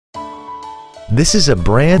This is a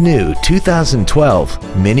brand new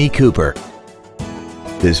 2012 Mini Cooper.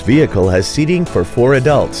 This vehicle has seating for 4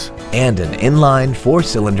 adults and an inline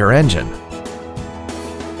 4-cylinder engine.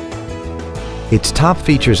 Its top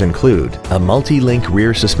features include a multi-link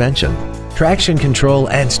rear suspension, traction control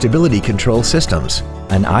and stability control systems,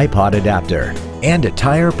 an iPod adapter, and a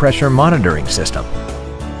tire pressure monitoring system.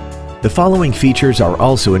 The following features are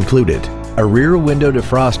also included: a rear window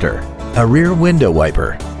defroster, a rear window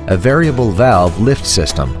wiper, a variable valve lift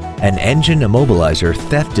system, an engine immobilizer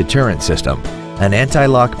theft deterrent system, an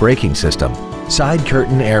anti-lock braking system, side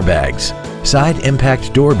curtain airbags, side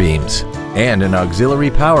impact door beams, and an auxiliary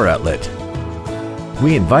power outlet.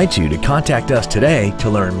 We invite you to contact us today to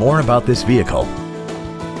learn more about this vehicle.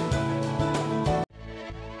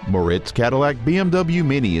 Moritz Cadillac BMW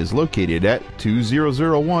Mini is located at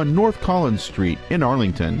 2001 North Collins Street in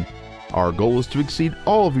Arlington. Our goal is to exceed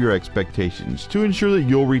all of your expectations to ensure that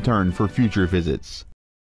you'll return for future visits.